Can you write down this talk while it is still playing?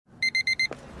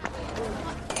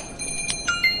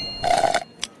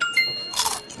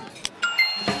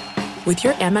With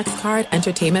your Amex card,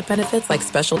 entertainment benefits like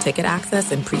special ticket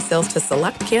access and pre-sales to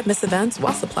select can't-miss events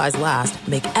while supplies last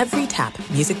make every tap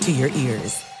music to your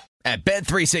ears. At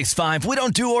Bet365, we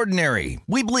don't do ordinary.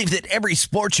 We believe that every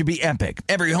sport should be epic.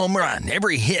 Every home run,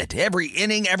 every hit, every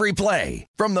inning, every play.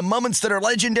 From the moments that are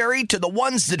legendary to the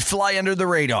ones that fly under the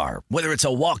radar. Whether it's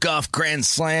a walk-off grand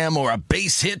slam or a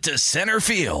base hit to center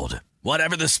field.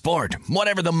 Whatever the sport,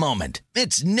 whatever the moment.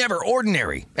 It's never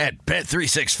ordinary at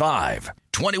Bet365.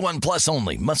 21 plus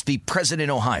only. Must be present in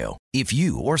Ohio. If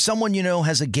you or someone you know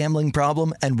has a gambling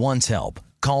problem and wants help,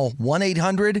 call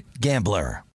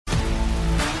 1-800-GAMBLER.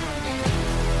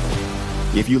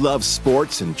 If you love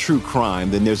sports and true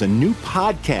crime, then there's a new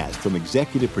podcast from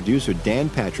executive producer Dan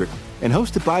Patrick and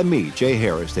hosted by me, Jay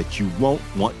Harris, that you won't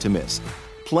want to miss.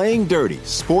 Playing Dirty: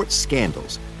 Sports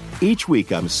Scandals. Each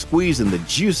week, I'm squeezing the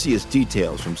juiciest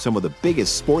details from some of the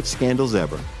biggest sports scandals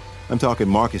ever. I'm talking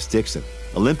Marcus Dixon,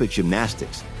 Olympic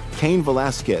gymnastics, Cain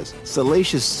Velasquez,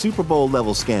 salacious Super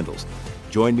Bowl-level scandals.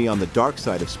 Join me on the dark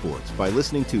side of sports by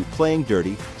listening to Playing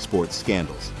Dirty: Sports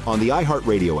Scandals on the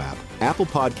iHeartRadio app, Apple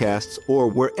Podcasts, or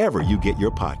wherever you get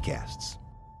your podcasts.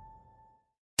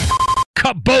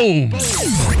 Kaboom!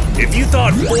 If you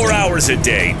thought 4 hours a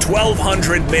day,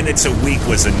 1,200 minutes a week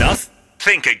was enough,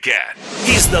 think again.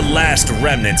 He's the last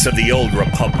remnants of the old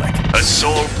republic, a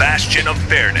sole bastion of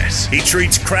fairness. He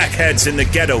treats crackheads in the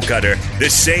ghetto gutter the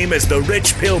same as the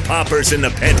rich pill poppers in the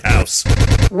penthouse.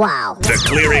 Wow. The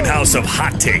clearinghouse of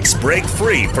hot takes break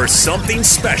free for something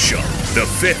special. The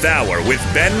Fifth Hour with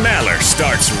Ben Maller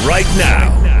starts right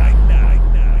now.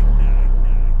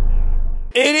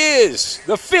 It is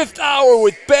the Fifth Hour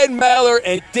with Ben Maller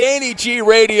and Danny G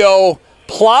Radio,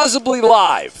 plausibly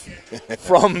live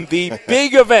from the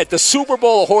big event, the Super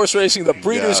Bowl of horse racing, the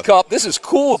Breeders' Cup. This is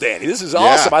cool, Danny. This is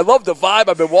awesome. I love the vibe.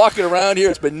 I've been walking around here.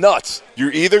 It's been nuts.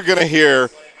 You're either going to hear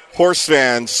horse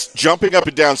fans jumping up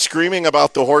and down, screaming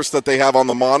about the horse that they have on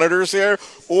the monitors here,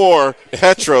 or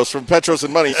Petros from Petros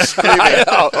and Money screaming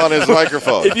on his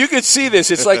microphone. If you could see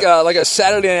this, it's like a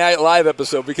Saturday Night Live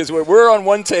episode, because we're on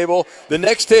one table. The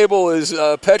next table is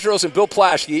Petros and Bill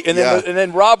Plaschke, and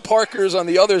then Rob Parker's on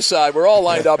the other side. We're all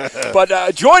lined up.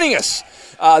 But joining us,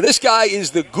 this guy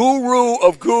is the guru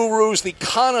of gurus, the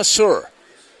connoisseur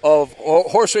of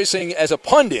horse racing as a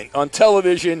pundit on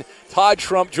television. Todd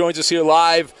Trump joins us here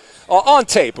live, on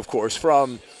tape, of course,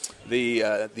 from the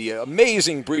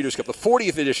amazing Breeders' Cup, the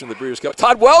 40th edition of the Breeders' Cup.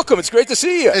 Todd, welcome. It's great to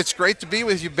see you. It's great to be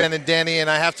with you, Ben and Danny. And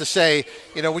I have to say,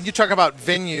 when you talk about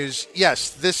venues,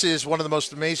 yes, this is one of the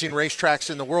most amazing racetracks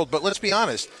in the world. But let's be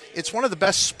honest, it's one of the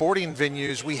best sporting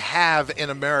venues we have in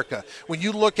America. When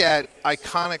you look at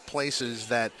iconic places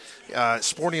that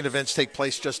sporting events take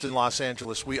place just in Los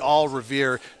Angeles, we all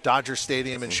revere Dodger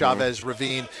Stadium and Chavez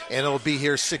Ravine, and it'll be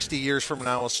here 60 years from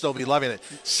now. We'll still be loving it.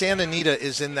 Santa Anita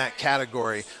is in that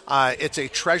category. It's a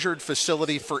treasured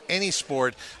facility for any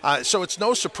sport, so it's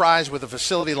no surprise with a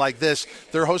facility like this,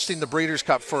 they're hosting the Breeders'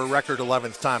 Cup for a record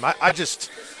 11th time.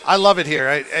 I love it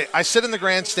here. I sit in the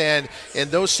grandstand,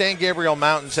 and those San Gabriel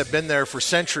Mountains have been there for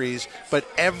centuries, but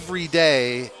every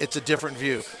day it's a different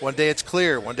view. One day it's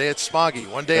clear, one day it's smoggy,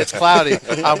 one day it's cloudy,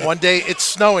 one day it's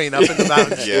snowing up in the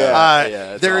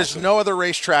mountains. There is no other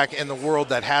racetrack in the world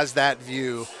that has that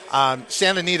view.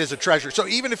 Santa Anita is a treasure. So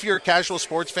even if you're a casual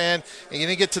sports fan and you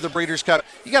didn't get to the Breeders' Cup,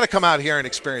 you got to come out here and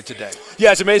experience it today.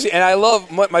 Yeah, it's amazing. And I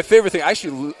love my favorite thing. I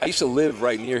used to live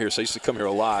right near here, so I used to come here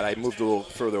a lot. I moved a little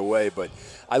further away, but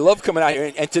I love coming out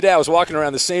here. And today I was walking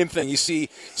around the same thing. You see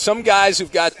some guys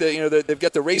who've got they've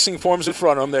got the racing forms in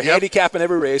front of them. They're handicapping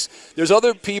every race. There's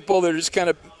other people that are just kind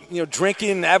of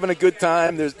drinking, having a good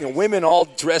time. There's women all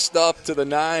dressed up to the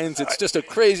nines. It's just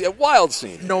a wild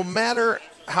scene. No matter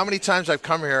how many times I've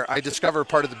come here, I discover a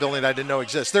part of the building I didn't know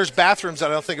exists. There's bathrooms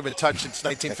that I don't think have been touched since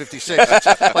 1956.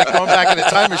 It's like going back in a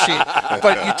time machine.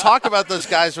 But you talk about those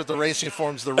guys with the racing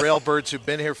forms, the railbirds who've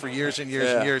been here for years and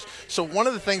years and years. So one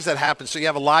of the things that happens, so you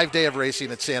have a live day of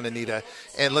racing at Santa Anita,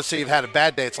 and let's say you've had a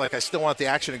bad day. It's like, I still want the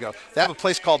action to go. They have a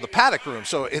place called the Paddock Room.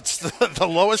 So it's the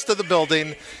lowest of the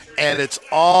building, and it's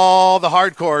all the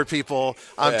hardcore people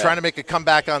trying to make a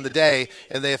comeback on the day,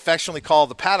 and they affectionately call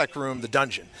the Paddock Room the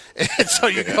dungeon. And so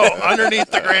you go underneath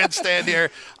the grandstand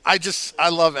here. I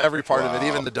love every part of it,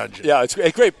 even the dungeon. Yeah, it's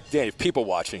great, Danny, people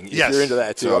watching. If you're into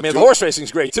that, too. So, I mean, the horse racing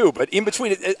is great, too, but in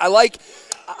between it,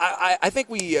 I think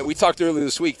we talked earlier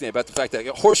this week, Dan, about the fact that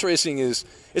horse racing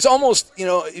it's almost,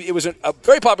 it was a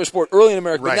very popular sport early in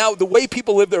America, but now the way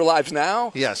people live their lives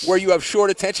now, where you have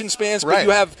short attention spans, but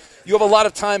you have a lot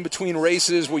of time between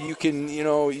races where you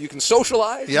can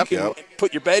socialize, you can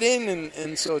put your bet in,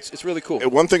 and so it's really cool.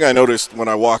 One thing I noticed when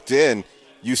I walked in,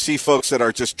 you see folks that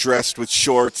are just dressed with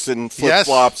shorts and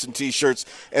flip-flops and T-shirts,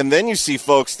 and then you see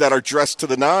folks that are dressed to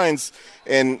the nines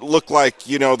and look like,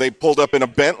 they pulled up in a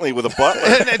Bentley with a butler.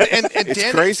 and it's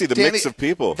Danny, crazy, the mix of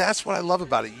people. That's what I love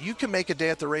about it. You can make a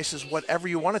day at the races whatever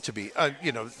you want it to be.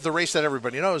 The race that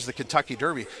everybody knows, the Kentucky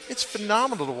Derby. It's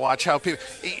phenomenal to watch how people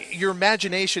 – your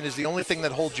imagination is the only thing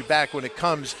that holds you back when it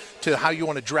comes to how you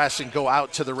want to dress and go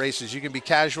out to the races. You can be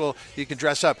casual. You can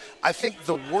dress up. I think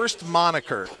the worst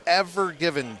moniker ever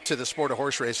given to the sport of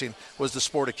horse racing was the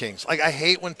Sport of Kings. Like, I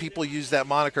hate when people use that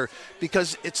moniker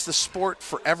because it's the sport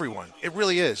for everyone. It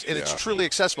really is, and it's truly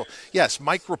accessible. Yes,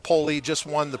 Mike Rapoli just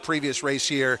won the previous race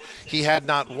here. He had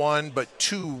not one, but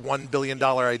two $1 billion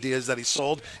ideas that he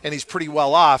sold, and he's pretty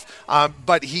well off.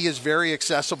 But he is very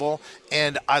accessible,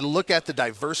 and I look at the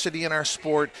diversity in our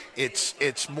sport.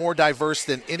 It's more diverse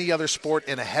than any other sport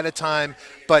and ahead of time.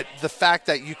 But the fact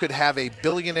that you could have a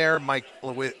billionaire like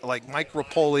Mike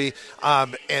Rapoli,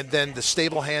 and then the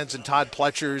stable hands and Todd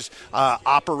Pletcher's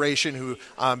operation, who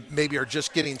maybe are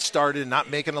just getting started and not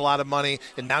making a lot of money,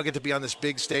 and now get to be on this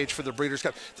big stage for the Breeders'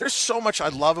 Cup. There's so much I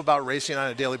love about racing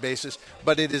on a daily basis,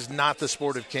 but it is not the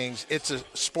Sport of Kings. It's a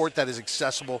sport that is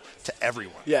accessible to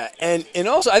everyone. Yeah, and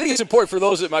also I think it's important for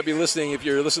those that might be listening, if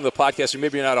you're listening to the podcast, or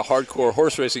maybe you're not a hardcore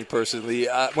horse racing person.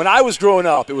 When I was growing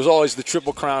up, it was always the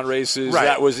Triple Crown races. Right.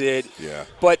 That was it. Yeah.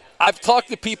 But I've talked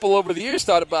to people over the years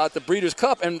about the Breeders'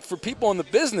 Cup, and for people in the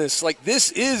business,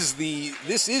 this is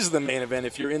the main event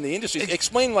if you're in the industry.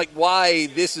 Explain why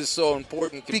this is so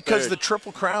important. Because the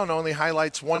Triple Crown only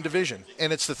highlights one division,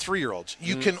 and it's the 3-year-olds.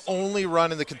 You can only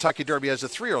run in the Kentucky Derby as a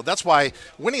 3-year-old. That's why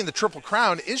winning the Triple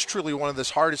Crown is truly one of the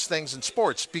hardest things in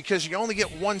sports, because you only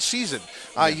get one season.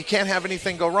 You can't have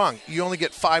anything go wrong. You only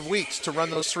get 5 weeks to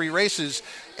run those 3 races,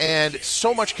 and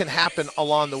so much can happen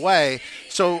along the way.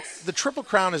 So the Triple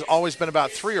Crown has always been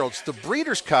about 3-year-olds. The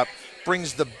Breeders' Cup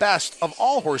brings the best of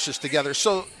all horses together.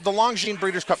 So the Longines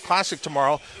Breeders' Cup Classic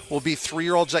tomorrow will be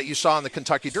 3-year-olds that you saw on the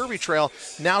Kentucky Derby Trail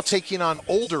now taking on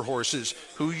older horses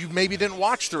who you maybe didn't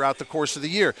watch throughout the course of the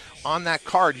year. On that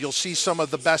card, you'll see some of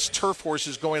the best turf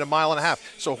horses going 1.5 miles,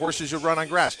 so horses who run on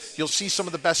grass. You'll see some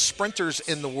of the best sprinters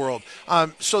in the world.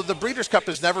 So the Breeders' Cup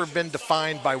has never been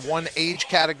defined by one age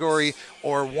category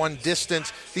or one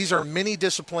distance. These are many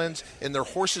disciplines, and they're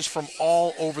horses from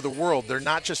all over the world. They're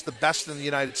not just the best in the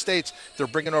United States. They're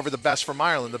bringing over the best from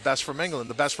Ireland, the best from England,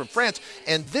 the best from France.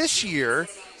 And this year,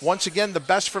 once again, the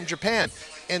best from Japan.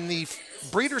 And the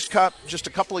Breeders' Cup just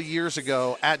a couple of years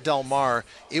ago at Del Mar,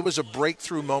 it was a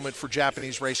breakthrough moment for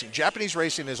Japanese racing. Japanese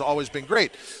racing has always been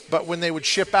great, but when they would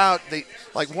ship out,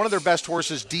 one of their best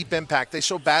horses, Deep Impact, they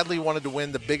so badly wanted to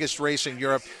win the biggest race in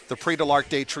Europe, the Prix de l'Arc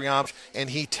de Triomphe, and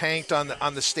he tanked on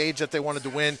the stage that they wanted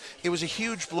to win. It was a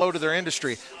huge blow to their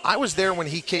industry. I was there when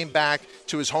he came back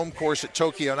to his home course at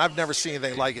Tokyo, and I've never seen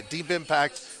anything like it. Deep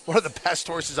Impact, one of the best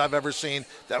horses I've ever seen.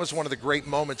 That was one of the great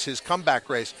moments, his comeback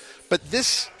race. But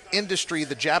this industry,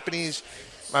 the Japanese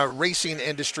racing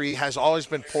industry, has always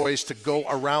been poised to go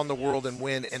around the world and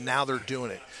win, and now they're doing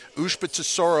it. Ushba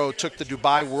Tesoro took the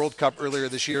Dubai World Cup earlier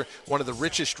this year, one of the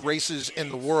richest races in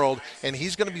the world, and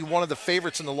he's going to be one of the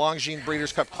favorites in the Longines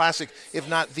Breeders' Cup Classic, if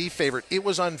not the favorite. It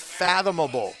was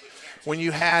unfathomable when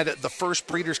you had the first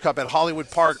Breeders' Cup at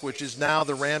Hollywood Park, which is now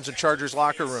the Rams and Chargers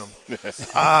locker room,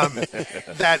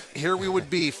 that here we would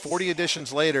be 40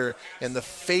 editions later, and the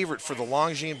favorite for the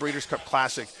Longines Breeders' Cup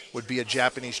Classic would be a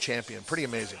Japanese champion. Pretty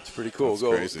amazing. It's pretty cool.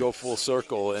 Go full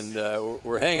circle. And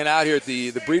we're hanging out here at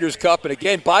the Breeders' Cup. And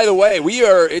again, by the way,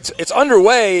 it's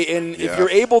underway, and if you're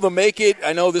able to make it,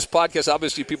 I know this podcast,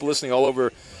 obviously people listening all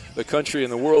over the country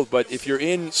and the world, but if you're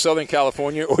in Southern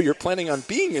California or you're planning on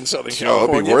being in Southern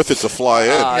California, it'd be worth it to fly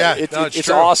in. It's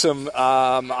awesome.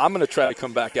 I'm going to try to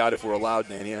come back out if we're allowed,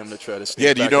 Danny. I'm going to try to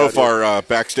sneak do you know if our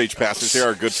backstage passes here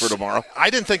are good for tomorrow? I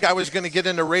didn't think I was going to get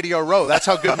into Radio Row. That's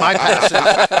how good my pass is.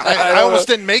 I almost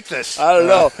didn't make this. I don't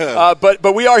know.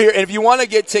 But we are here, and if you want to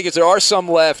get tickets, there are some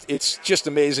left. It's just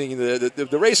amazing,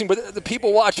 the racing, but the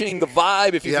people watching, the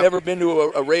vibe, if you've never been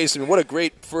to a race, what a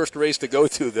great first race to go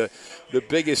to, the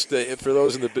biggest for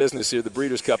those in the business here, the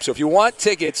Breeders' Cup. So if you want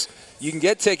tickets, you can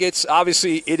get tickets.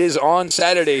 Obviously, it is on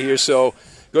Saturday here, so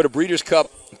go to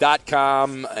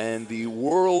breederscup.com, and the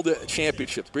World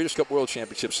Championships, Breeders' Cup World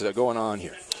Championships are going on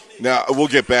here. Now, we'll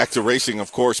get back to racing,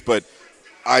 of course, but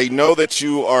I know that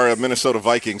you are a Minnesota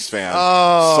Vikings fan.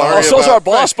 So's our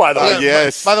boss, by the way.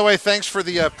 Yes. By the way, thanks for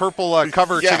the purple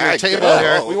cover to your table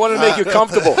here. We wanted to make you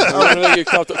comfortable.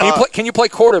 Can you play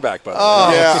quarterback, by the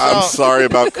way? I'm sorry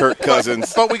about Kirk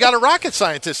Cousins. But we got a rocket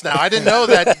scientist now. I didn't know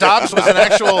that Dobbs was an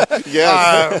actual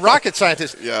rocket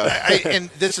scientist. Yeah.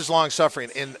 And this is long suffering.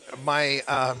 And my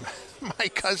My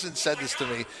cousin said this to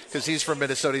me because he's from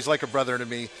Minnesota. He's like a brother to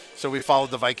me. So we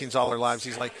followed the Vikings all our lives.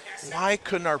 He's like, why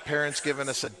couldn't our parents given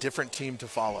us a different team to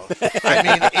follow? I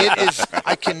mean, it is,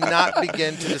 I cannot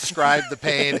begin to describe the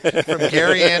pain from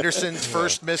Gary Anderson's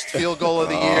first missed field goal of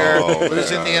the year. It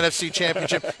was in the NFC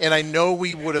Championship. And I know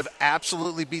we would have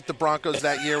absolutely beat the Broncos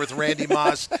that year with Randy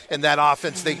Moss and that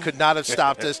offense. They could not have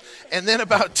stopped us. And then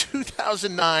about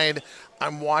 2009,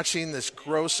 I'm watching this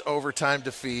gross overtime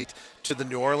defeat to the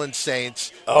New Orleans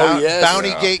Saints.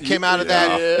 Bounty Gate came out of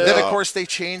that. Yeah. Then, of course, they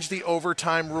changed the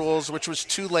overtime rules, which was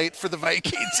too late for the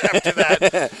Vikings after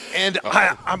that. And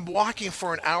I'm walking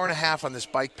for an hour and a half on this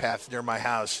bike path near my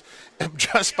house,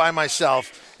 just by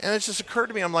myself. And it just occurred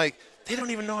to me, I'm like, they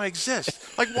don't even know I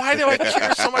exist. Like, why do I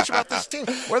care so much about this team?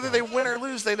 Whether they win or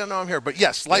lose, they don't know I'm here. But,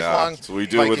 yes, lifelong So we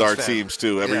do Vikings with our fan. teams,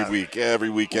 too, every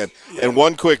weekend. And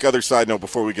one quick other side note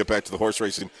before we get back to the horse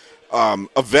racing.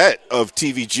 A vet of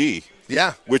TVG.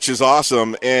 Yeah. Which is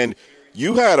awesome. And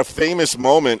you had a famous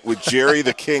moment with Jerry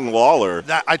the King Lawler.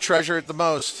 That I treasure it the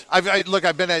most. I've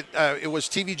been at, it was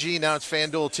TVG, now it's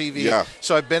FanDuel TV. Yeah.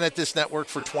 So I've been at this network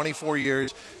for 24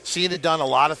 years, seen it done a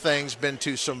lot of things, been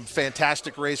to some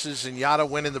fantastic races. Zenyatta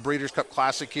winning the Breeders' Cup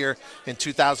Classic here in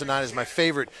 2009 is my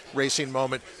favorite racing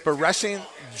moment. But wrestling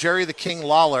Jerry the King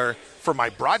Lawler for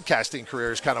my broadcasting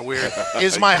career is kind of weird,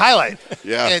 is my highlight.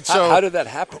 Yeah. And so how did that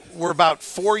happen? We're about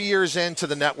 4 years into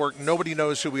the network. Nobody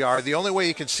knows who we are. The only way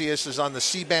you can see us is on the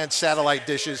C-band satellite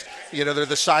dishes. You know, they're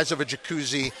the size of a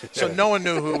jacuzzi, so no one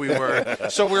knew who we were.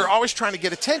 So we were always trying to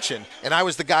get attention, and I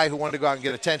was the guy who wanted to go out and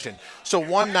get attention. So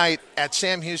one night at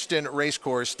Sam Houston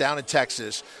Racecourse down in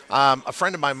Texas, a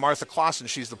friend of mine, Martha Clausen,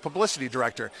 she's the publicity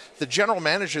director, the general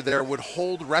manager there would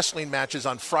hold wrestling matches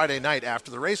on Friday night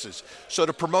after the races. So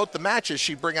to promote the matches,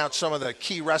 she'd bring out some of the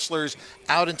key wrestlers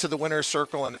out into the winner's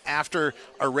circle, and after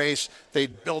a race,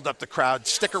 they'd build up the crowd,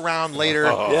 stick around later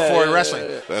for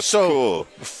wrestling. That's so cool.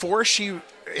 Before she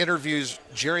interviews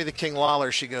Jerry the King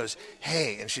Lawler, she goes,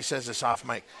 hey, and she says this off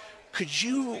mic, could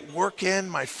you work in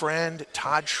my friend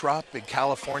Todd Schrupp in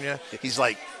California? He's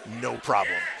like, no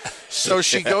problem. So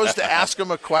she goes to ask him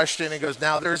a question and goes,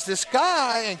 now there's this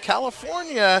guy in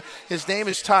California. His name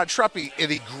is Todd Schrupp.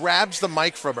 And he grabs the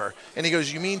mic from her and he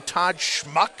goes, you mean Todd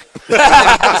Schmuck?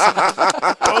 And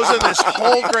he goes in this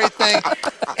whole great thing.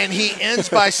 And he ends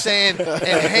by saying,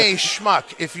 and hey,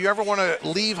 Schmuck, if you ever want to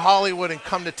leave Hollywood and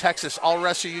come to Texas, I'll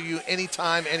rescue you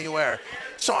anytime, anywhere.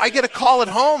 So I get a call at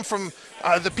home from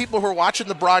the people who are watching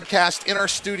the broadcast in our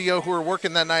studio who are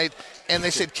working that night, and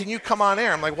they said, can you come on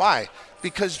air? I'm like, why?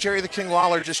 Because Jerry the King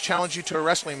Lawler just challenged you to a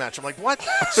wrestling match. I'm like, what?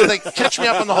 So they catch me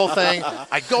up on the whole thing.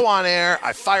 I go on air.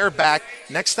 I fire back.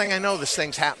 Next thing I know, this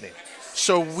thing's happening.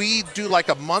 So we do like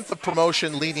a month of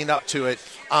promotion leading up to it.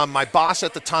 My boss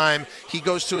at the time, he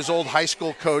goes to his old high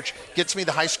school coach, gets me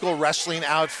the high school wrestling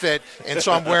outfit, and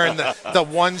so I'm wearing the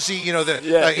onesie, you know,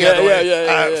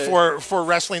 for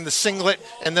wrestling, the singlet,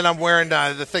 and then I'm wearing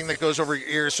the thing that goes over your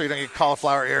ears so you don't get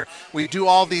cauliflower ear. We do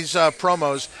all these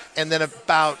promos, and then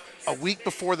about a week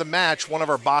before the match, one of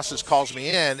our bosses calls me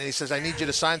in, and he says, I need you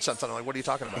to sign something. I'm like, what are you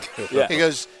talking about? He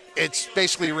goes, it's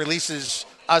basically releases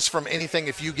us from anything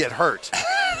if you get hurt.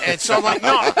 And so I'm like,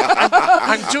 no,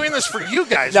 I'm doing this for you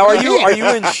guys. Now, are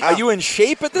you in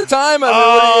shape at the time?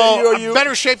 I mean,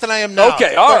 better shape than I am now.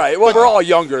 Okay, all right. Well, we're all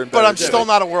younger. But I'm still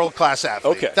not a world-class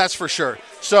athlete. Okay. That's for sure.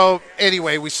 So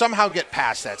anyway, we somehow get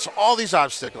past that. So all these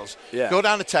obstacles. Go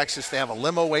down to Texas. They have a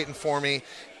limo waiting for me.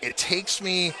 It takes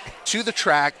me to the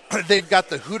track. They've got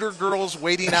the Hooter girls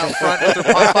waiting out front with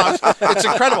their pom-poms. It's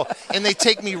incredible. And they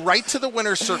take me right to the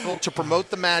winner's circle to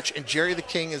promote the match, and Jerry the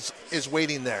King is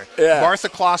waiting there. Martha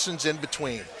Clausen's in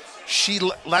between. She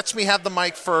lets me have the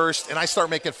mic first, and I start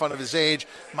making fun of his age.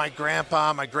 My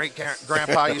grandpa, my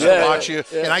great-grandpa used to watch you,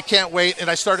 and I can't wait. And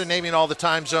I started naming all the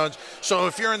time zones. So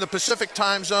if you're in the Pacific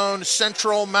time zone,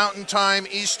 Central, Mountain Time,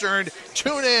 Eastern,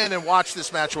 tune in and watch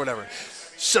this match or whatever.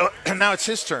 So now it's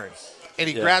his turn, and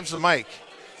he grabs the mic,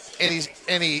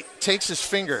 and he takes his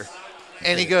finger,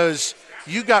 and he goes,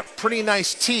 "You got pretty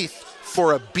nice teeth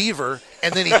for a beaver."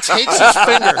 And then he takes his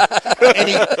finger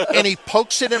and he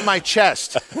pokes it in my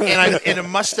chest, and it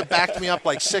must have backed me up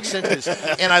like 6 inches.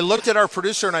 And I looked at our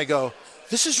producer and I go,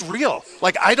 this is real.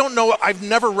 Like, I don't know. I've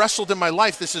never wrestled in my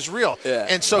life. This is real. Yeah.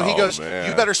 And so he goes, man.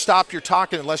 You better stop your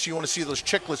talking unless you want to see those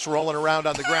chiclets rolling around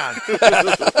on the ground.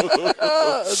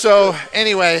 So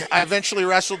anyway, I eventually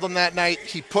wrestled him that night.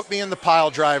 He put me in the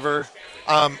pile driver.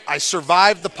 I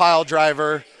survived the pile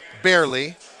driver,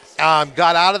 barely.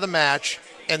 Got out of the match.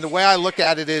 And the way I look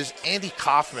at it is Andy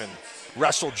Kaufman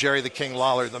wrestled Jerry the King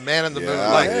Lawler, the man in the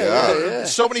moon.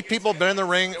 So many people have been in the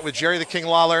ring with Jerry the King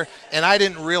Lawler, and I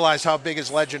didn't realize how big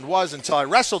his legend was until I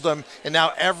wrestled him, and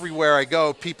now everywhere I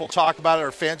go, people talk about it,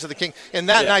 are fans of the King. And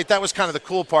that night, that was kind of the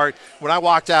cool part. When I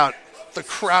walked out, the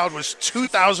crowd was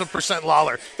 2,000%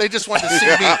 Lawler. They just wanted to see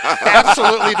me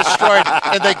absolutely destroyed,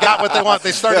 and they got what they want.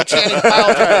 They started chanting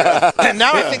pile driver. And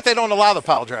now I think they don't allow the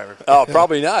pile driver. Oh,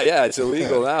 probably not. Yeah, it's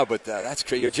illegal now, but that's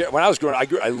crazy. When I was growing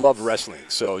up, I loved wrestling.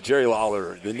 So Jerry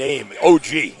Lawler, the name, OG.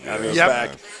 I mean,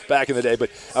 back in the day.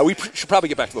 But we should probably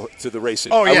get back to the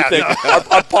racing. Oh, yeah.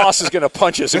 Our boss is going to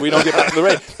punch us if we don't get back to the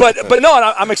race. But no,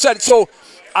 I'm excited. So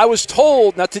I was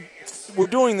told not to – we're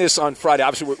doing this on Friday.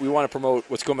 Obviously, we want to promote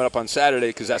what's coming up on Saturday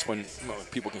because that's when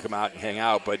people can come out and hang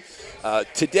out. But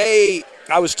today,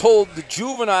 I was told the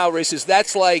juvenile races,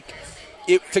 that's like –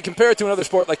 to compare it to another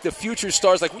sport, like the future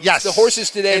stars, like the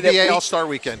horses today. NBA All-Star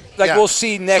Weekend. Like we'll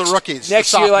see next the rookies,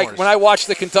 next the year, like when I watch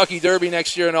the Kentucky Derby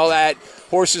next year and all that,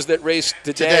 horses that race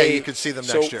today. You could see them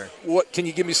next year. What can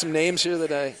you give me some names here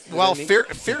that I? Well,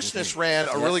 Fierceness ran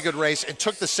a really good race and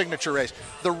took the signature race.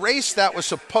 The race that was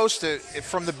supposed to,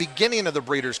 from the beginning of the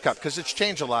Breeders' Cup, because it's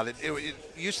changed a lot. It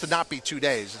used to not be 2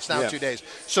 days. It's now 2 days.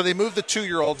 So they moved the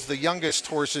 2-year-olds, the youngest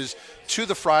horses, to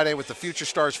the Friday with the Future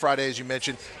Stars Friday, as you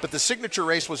mentioned. But the signature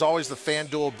race was always the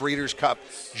FanDuel Breeders' Cup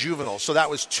Juvenile. So that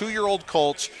was 2-year-old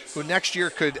colts who next year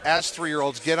could, as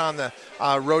 3-year-olds, get on the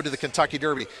road to the Kentucky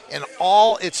Derby. And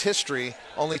all its history,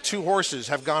 only 2 horses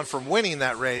have gone from winning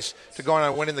that race to going on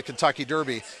and winning the Kentucky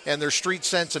Derby. And they're Street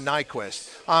Sense and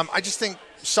Nyquist. I just think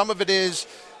some of it is,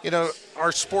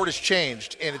 our sport has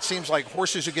changed. And it seems like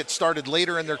horses who get started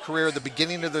later in their career, the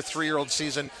beginning of their 3-year-old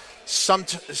season,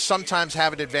 sometimes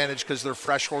have an advantage because they're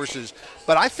fresh horses.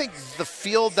 But I think the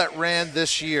field that ran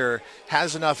this year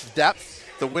has enough depth.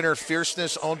 The winner,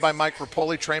 Fierceness, owned by Mike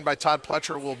Rapoli, trained by Todd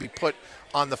Pletcher, will be put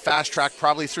on the fast track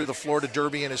probably through the Florida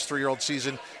Derby in his 3-year-old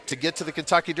season to get to the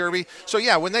Kentucky Derby.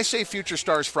 So, when they say Future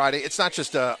Stars Friday, it's not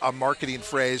just a marketing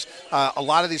phrase. A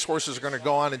lot of these horses are going to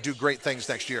go on and do great things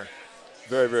next year.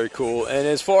 Very, very cool. And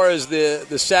as far as the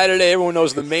Saturday, everyone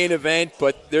knows the main event,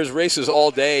 but there's races all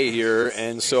day here.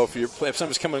 And so if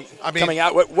somebody's coming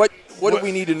out, what do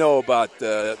we need to know about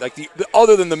the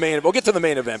other than the main event? We'll get to the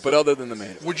main event, but other than the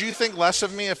main event. Would you think less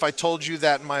of me if I told you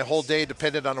that my whole day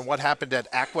depended on what happened at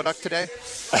Aqueduct today?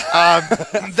 I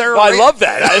love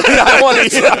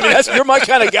that. You're my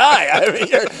kind of guy.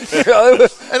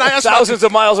 You're thousands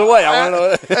of miles away. I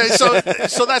want to know.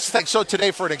 So that's the thing. So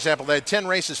today, for an example, they had 10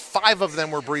 races. 5 of them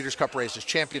were Breeders' Cup races,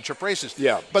 championship races.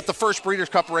 Yeah. But the first Breeders'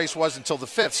 Cup race was until the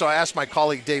 5th. So I asked my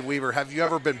colleague Dave Weaver, have you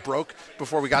ever been broke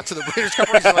before we got to the Breeders'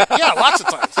 Cup race? He's like, yeah, lots of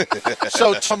times.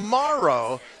 So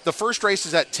tomorrow, the first race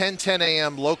is at 10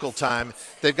 a.m. local time.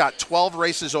 They've got 12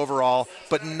 races overall,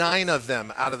 but 9 of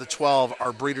them out of the 12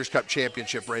 are Breeders' Cup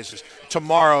championship races.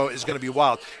 Tomorrow is going to be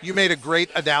wild. You made a great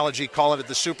analogy, call it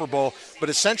the Super Bowl, but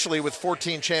essentially with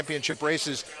 14 championship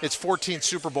races, it's 14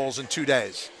 Super Bowls in 2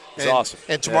 days. It's awesome.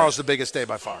 And tomorrow's the biggest day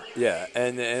by far. Yeah,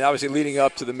 and obviously leading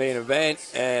up to the main event,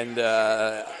 and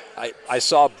I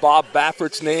saw Bob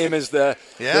Baffert's name as the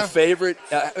favorite.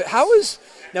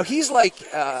 Now he's like,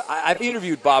 I've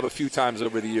interviewed Bob a few times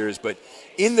over the years, but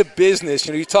in the business,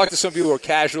 you talk to some people who are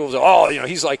casuals.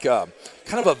 He's like kind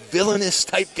of a villainous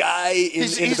type guy.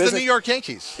 He's the New York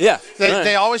Yankees. Yeah,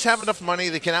 they always have enough money.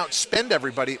 They can outspend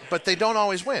everybody, but they don't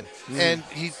always win. And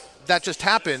that just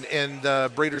happened in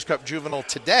the Breeders' Cup Juvenile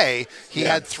today. He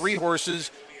had 3 horses,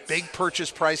 big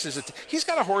purchase prices. He's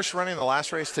got a horse running the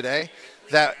last race today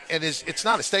it's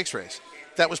not a stakes race.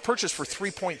 That was purchased for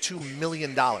 $3.2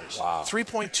 million. Wow.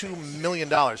 $3.2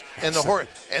 million.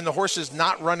 And the horse is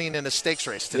not running in a stakes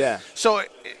race today. Yeah. So,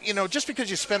 just because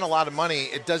you spend a lot of money,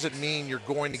 it doesn't mean you're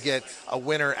going to get a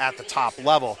winner at the top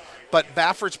level. But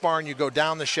Baffert's barn, you go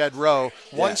down the shed row,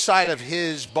 one side of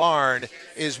his barn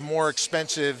is more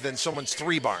expensive than someone's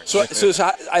 3 barns. So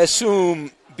I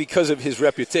assume because of his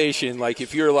reputation, like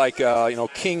if you're like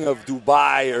king of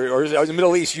Dubai or the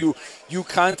Middle East, you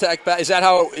contact back. Is that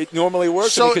how it normally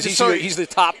works? Because he's the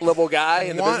top level guy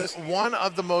in the business. One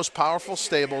of the most powerful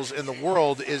stables in the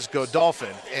world is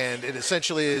Godolphin, and it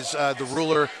essentially is the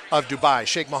ruler of Dubai,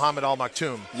 Sheikh Mohammed Al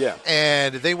Maktoum. Yeah,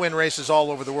 and they win races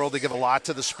all over the world. They give a lot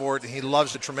to the sport, and he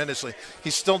loves it tremendously.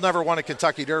 He's still never won a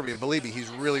Kentucky Derby. Believe me, he's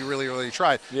really, really, really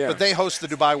tried. Yeah. But they host the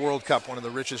Dubai World Cup, one of the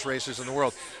richest races in the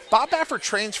world. Bob Baffert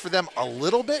trains for them a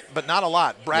little bit, but not a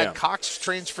lot. Brad Cox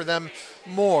trains for them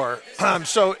more.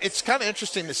 So it's kind of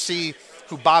interesting to see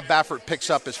who Bob Baffert picks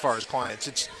up as far as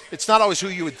clients. It's not always who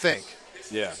you would think.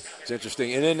 Yeah, it's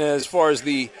interesting. And then as far as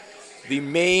the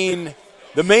main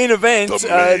event,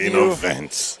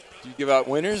 Do you give out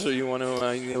winners, or you want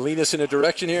to lead us in a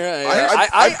direction here?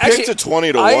 I picked a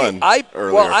 20-1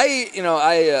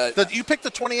 earlier. You picked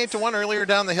the 28-1 earlier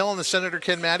down the hill on the Senator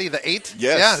Ken Matty, the 8.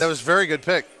 Yes. Yeah, that was a very good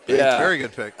pick. Yeah, very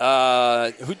good pick.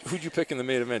 Who'd you pick in the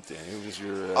main event, Dan? Who was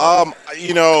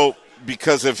your?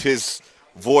 Because of his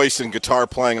voice and guitar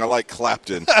playing, I like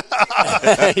Clapton.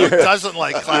 Who doesn't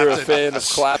like Clapton? You're a fan of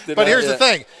Clapton. But here's the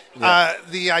thing.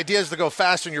 The idea is to go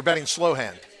fast, and you're betting slow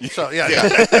hand. So, yeah.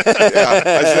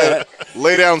 I said,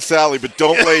 lay down, Sally, but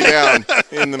don't lay down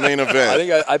in the main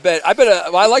event.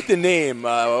 I like the name.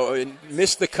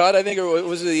 Missed the cut, I think, or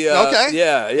was the okay.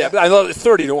 Yeah. But I love it,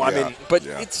 30-1. Yeah. I mean, but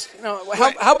it's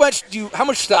how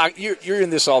much stock you're in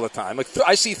this all the time. Like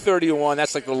I see 30-1.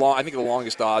 That's like the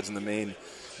longest odds in the main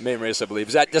race, I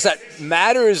believe. Does that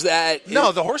matter? Is that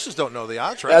no? The horses don't know the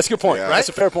odds, right? That's a good point. Yeah. Right? That's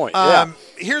a fair point.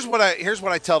 Here's what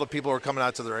I tell the people who are coming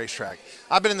out to the racetrack.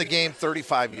 I've been in the game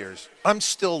 35 years. I'm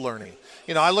still learning.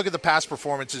 I look at the past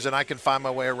performances and I can find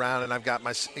my way around, and I've got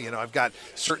I've got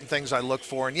certain things I look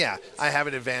for, and I have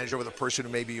an advantage over the person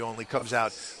who maybe only comes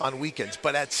out on weekends.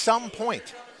 But at some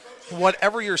point,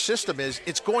 whatever your system is,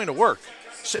 it's going to work.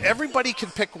 So everybody can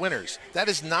pick winners. That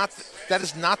is not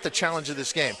the challenge of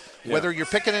this game. Yeah. Whether you're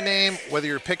picking a name, whether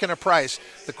you're picking a price,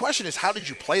 the question is, how did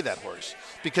you play that horse?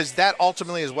 Because that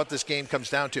ultimately is what this game comes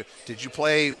down to. Did you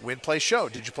play win, play, show?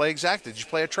 Did you play exact? Did you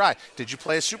play a try? Did you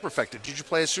play a superfecta? Did you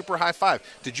play a super high five?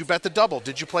 Did you bet the double?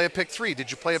 Did you play a pick 3? Did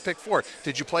you play a pick 4?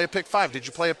 Did you play a pick 5? Did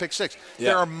you play a pick 6? Yeah.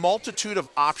 There are a multitude of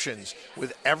options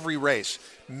with every race.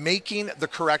 Making the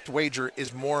correct wager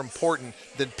is more important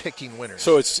than picking winners.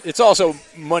 So it's also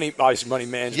money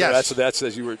management. Yes. That's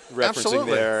as you were referencing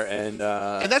Absolutely. there, and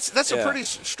that's a pretty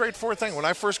straightforward thing. When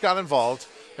I first got involved,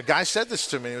 a guy said this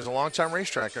to me. He was a longtime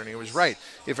racetracker, and he was right.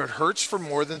 If it hurts for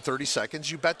more than 30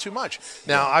 seconds, you bet too much.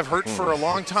 Now, I've hurt for a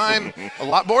long time, a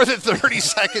lot more than 30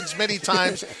 seconds many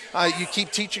times. You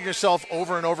keep teaching yourself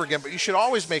over and over again, but you should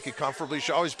always make it comfortable. You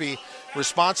should always be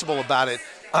responsible about it.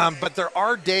 But there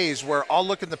are days where I'll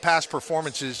look at the past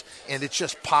performances and it's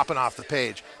just popping off the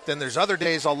page. Then there's other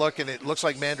days I'll look and it looks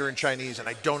like Mandarin Chinese and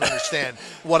I don't understand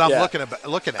what I'm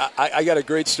looking at. I got a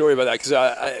great story about that because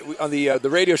on the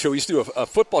radio show we used to do a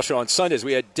football show on Sundays.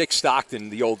 We had Dick Stockton,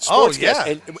 the old sports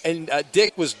guest, and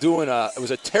Dick was doing it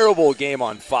was a terrible game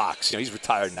on Fox. He's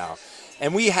retired now.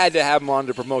 And we had to have him on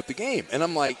to promote the game. And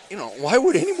I'm like, why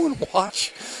would anyone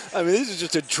watch? I mean, this is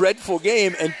just a dreadful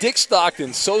game. And Dick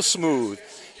Stockton, so smooth.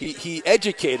 He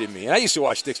educated me. And I used to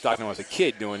watch Dick Stockton when I was a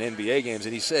kid doing NBA games.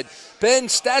 And he said, Ben,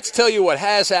 stats tell you what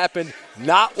has happened,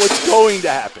 not what's going to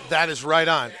happen. That is right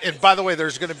on. And by the way,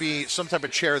 there's going to be some type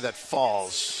of chair that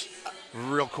falls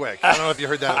real quick. I don't know if you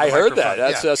heard that. I heard that.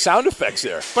 That's sound effects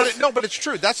there. But it's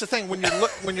true. That's the thing.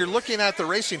 When you're looking at the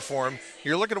racing form,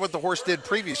 you're looking at what the horse did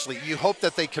previously. You hope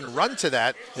that they can run to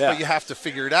that, but you have to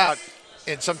figure it out.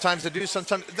 And sometimes they do.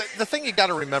 Sometimes the thing you got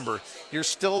to remember, you're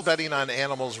still betting on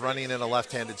animals running in a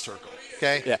left-handed circle.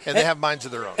 Okay, yeah. And they have minds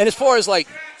of their own. And as far as like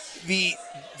the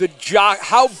jock,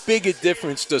 how big a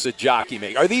difference does a jockey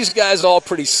make? Are these guys all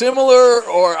pretty similar,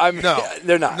 or no,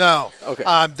 they're not? No. Okay.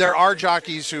 There are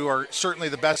jockeys who are certainly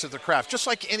the best at the craft, just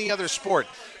like any other sport.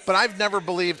 But I've never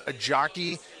believed a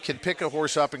jockey can pick a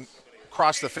horse up and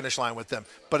cross the finish line with them,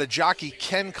 but a jockey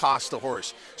can cost the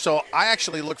horse. So I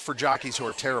actually look for jockeys who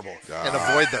are terrible and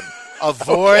avoid them.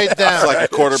 Avoid them. It's like a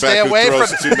quarterback Stay away who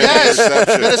throws from too many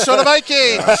interceptions. Minnesota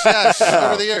Vikings. Yes,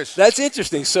 over the years. That's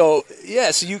interesting. So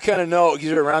you kind of know,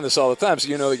 you're around this all the time, so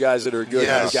you know the guys that are good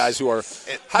and the guys who are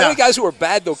 – how many guys who are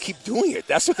bad, though, keep doing it?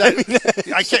 That's what I mean.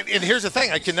 I can't – and here's the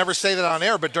thing. I can never say that on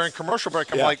air, but during commercial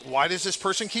break, I'm like, why does this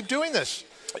person keep doing this?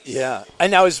 Yeah.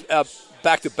 And now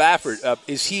back to Baffert,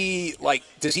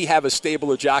 does he have a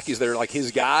stable of jockeys that are like his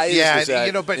guys? Yeah,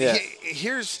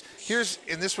 here's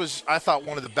and this was, I thought,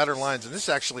 one of the better lines, and this is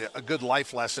actually a good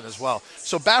life lesson as well.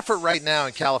 So Baffert right now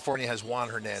in California has Juan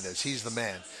Hernandez. He's the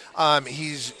man.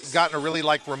 He's gotten to really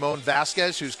like Ramon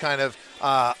Vasquez, who's kind of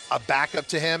a backup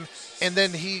to him. And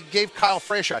then he gave Kyle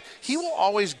Frey a shot. He will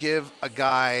always give a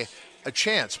guy a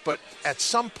chance, but at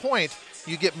some point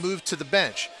you get moved to the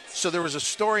bench. So there was a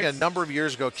story a number of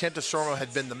years ago. Kent DeSormo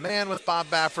had been the man with Bob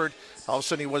Baffert. All of a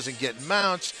sudden he wasn't getting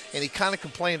mounts, and he kind of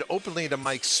complained openly to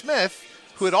Mike Smith,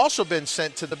 who had also been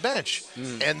sent to the bench.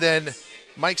 And then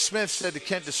Mike Smith said to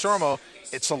Kent DeSormo,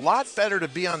 it's a lot better to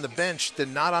be on the bench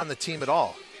than not on the team at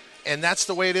all. And that's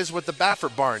the way it is with the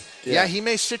Baffert barn. Yeah, he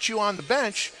may sit you on the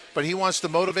bench, but he wants to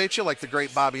motivate you, like the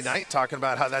great Bobby Knight, talking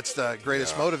about how that's the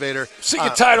greatest motivator. Sick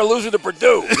and tired of losing to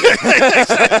Purdue.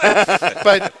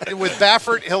 But with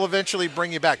Baffert, he'll eventually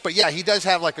bring you back. But, he does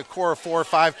have like a core of 4 or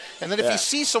 5. And then if he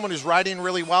sees someone who's riding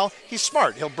really well, he's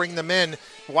smart. He'll bring them in.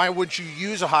 Why would you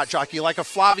use a hot jockey like a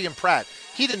Flavien Prat?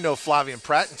 He didn't know Flavien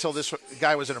Prat until this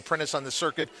guy was an apprentice on the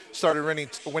circuit, started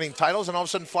winning titles, and all of a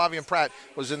sudden Flavien Prat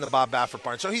was in the Bob Baffert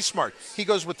barn. So he's smart. He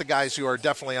goes with the guys who are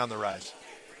definitely on the rise.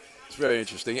 It's very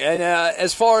interesting. And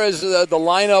as far as the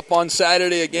lineup on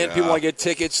Saturday, again, people want to get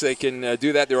tickets, they can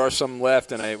do that. There are some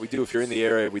left, and we do. If you're in the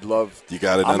area, we'd love. You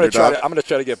got it. I'm going to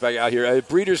try to get back out here.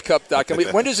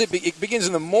 BreedersCup.com. When does it begins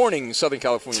in the morning, Southern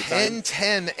California time?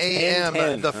 10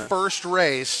 a.m. The first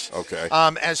race. Okay.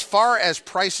 As far as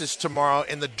prices tomorrow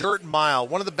in the Dirt Mile,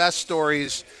 one of the best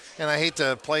stories. And I hate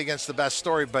to play against the best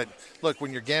story, but look,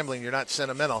 when you're gambling, you're not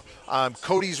sentimental.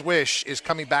 Cody's Wish is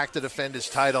coming back to defend his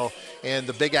title, and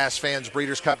the Big Ass Fans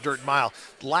Breeders' Cup Dirt Mile.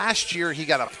 Last year, he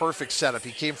got a perfect setup.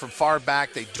 He came from far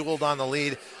back. They dueled on the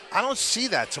lead. I don't see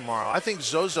that tomorrow. I think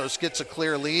Zozos gets a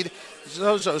clear lead.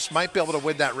 Zozos might be able to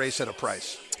win that race at a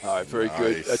price. All right, very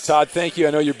good. Todd, thank you. I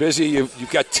know you're busy.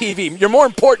 You've got TV. You're more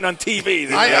important on TV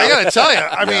than I got to tell you.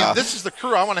 I mean, this is the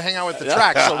crew. I want to hang out with the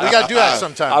track, so we got to do that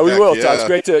sometime. We will, Todd.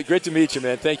 It's great to meet you,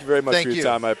 man. Thank you very much for your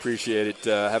time. I appreciate it.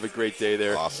 Have a great day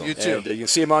there. Awesome. You too. And, you can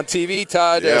see him on TV,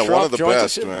 Todd. Yeah, Schrupp one of the joins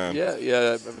best, us. man.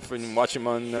 Yeah. Been watching him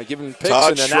on giving picks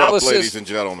Todd and Schrupp, analysis. ladies and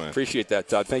gentlemen. Appreciate that,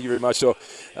 Todd. Thank you very much. So,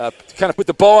 to kind of put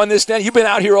the bow on this, Dan. You've been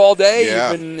out here all day. Yeah.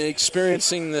 You've been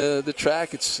experiencing the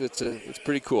track. It's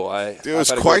pretty cool. It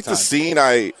was quite the scene.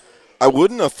 I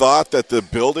wouldn't have thought that the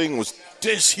building was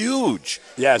this huge.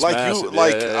 Yeah, it's massive.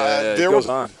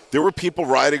 There were people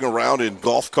riding around in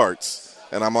golf carts,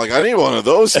 and I'm like, I need one of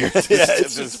those here.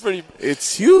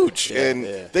 It's huge, and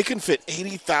they can fit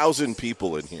 80,000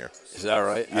 people in here. Is that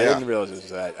right? Yeah. I didn't realize it was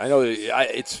that. I know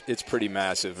it's pretty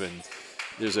massive, and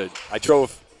I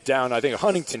drove down, I think,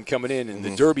 Huntington coming in, and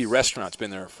the Derby restaurant's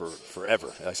been there for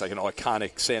forever. It's like an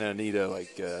iconic Santa Anita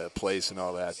place and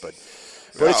all that, but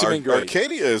it's been great.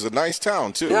 Arcadia is a nice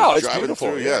town, too. Yeah, it's driving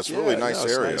beautiful. Through, it's a really nice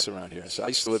area. It's nice around here. So I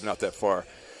used to live not that far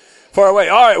away.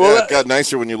 All right. Well, it got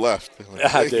nicer when you left.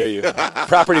 How dare you?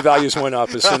 Property values went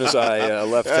up as soon as I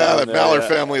left town. The Ballard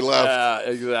family left.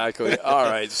 Exactly. All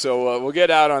right. So we'll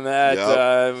get out on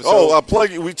that.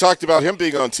 Plug. We talked about him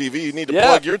being on TV. You need to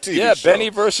plug your TV show. Benny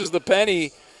versus the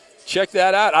Penny. Check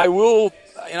that out. I will.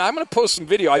 And I'm going to post some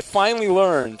video. I finally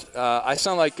learned. I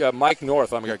sound like Mike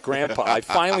North. I'm like grandpa. I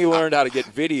finally learned how to get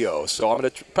video. So I'm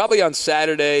going to probably on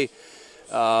Saturday.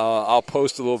 I'll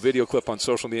post a little video clip on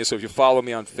social media. So if you follow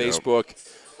me on Facebook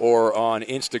or on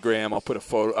Instagram, I'll put a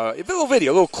photo, a little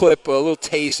video, a little clip, a little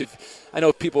taste. I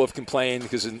know people have complained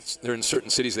because they're in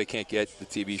certain cities they can't get the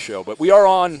TV show. But we are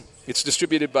on. It's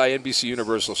distributed by NBC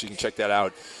Universal, so you can check that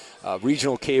out.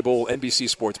 Regional cable, NBC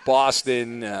Sports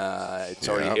Boston. It's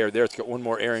already aired there. It's got one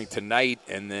more airing tonight,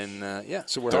 and then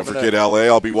so we're. Don't forget LA.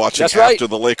 I'll be watching after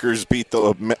the Lakers beat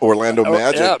the Orlando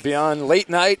Magic. Yeah, be on late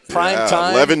night, prime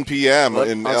time, 11 p.m.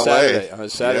 in on LA Saturday, on a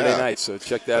Saturday night. So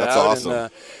check that out. That's awesome.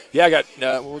 And, I got.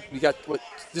 We got what.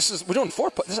 We're doing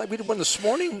 4. We did one this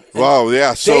morning. Wow,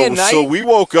 yeah. So we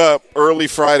woke up early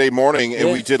Friday morning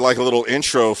and we did like a little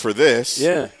intro for this.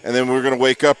 Yeah. And then we're going to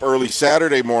wake up early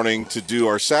Saturday morning to do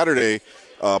our Saturday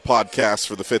podcast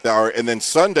for the 5th hour. And then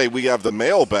Sunday we have the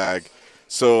mailbag.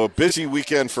 So a busy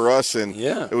weekend for us, and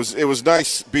it was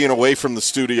nice being away from the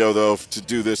studio though to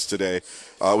do this today.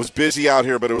 It was busy out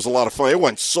here, but it was a lot of fun. It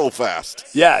went so fast.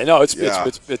 Yeah, no, it's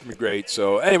been great.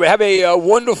 So anyway, have a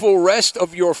wonderful rest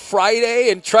of your Friday,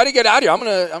 and try to get out here. I'm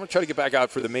gonna try to get back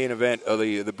out for the main event of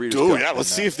the Breeders' Cup. Yeah, let's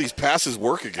see if these passes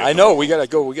work again. I know we gotta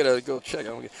go check.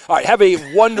 All right, have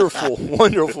a wonderful,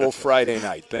 wonderful Friday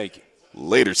night. Thank you.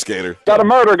 Later, skater. Got a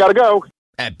murder. Got to go.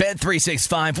 At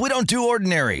Bet365, we don't do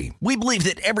ordinary. We believe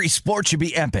that every sport should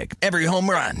be epic. Every home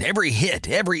run, every hit,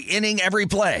 every inning, every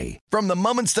play. From the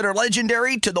moments that are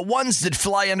legendary to the ones that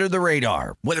fly under the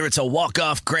radar. Whether it's a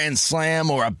walk-off grand slam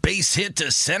or a base hit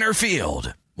to center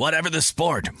field. Whatever the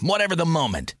sport, whatever the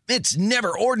moment. It's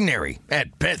never ordinary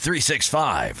at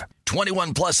Bet365.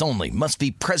 21 plus only. Must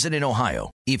be present in Ohio.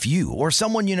 If you or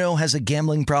someone you know has a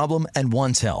gambling problem and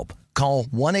wants help, call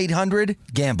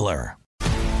 1-800-GAMBLER.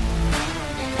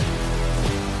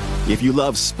 If you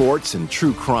love sports and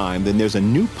true crime, then there's a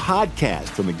new podcast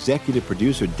from executive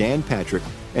producer Dan Patrick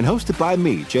and hosted by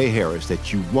me, Jay Harris,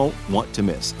 that you won't want to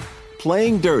miss.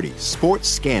 Playing Dirty: Sports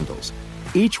Scandals.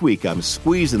 Each week, I'm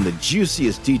squeezing the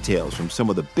juiciest details from some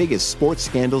of the biggest sports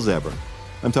scandals ever.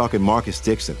 I'm talking Marcus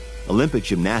Dixon, Olympic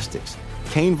gymnastics,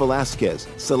 Cain Velasquez,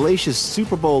 salacious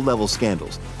Super Bowl-level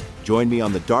scandals. Join me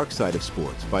on the dark side of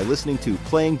sports by listening to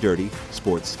Playing Dirty: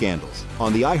 Sports Scandals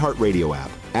on the iHeartRadio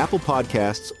app, Apple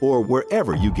Podcasts, or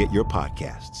wherever you get your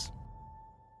podcasts.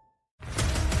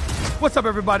 What's up,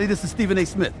 everybody? This is Stephen A.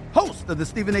 Smith, host of the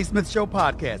Stephen A. Smith Show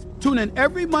podcast. Tune in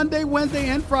every Monday, Wednesday,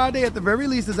 and Friday at the very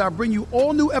least as I bring you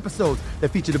all new episodes that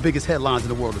feature the biggest headlines in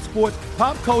the world of sports,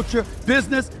 pop culture,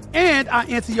 business, and I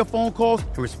answer your phone calls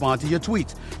and respond to your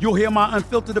tweets. You'll hear my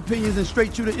unfiltered opinions and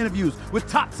straight-shooter interviews with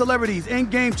top celebrities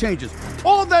and game changers.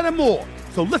 All of that and more.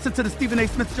 So listen to the Stephen A.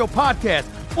 Smith Show podcast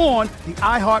on the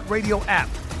iHeartRadio app,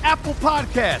 Apple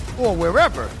Podcast, or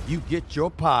wherever you get your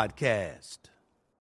podcast.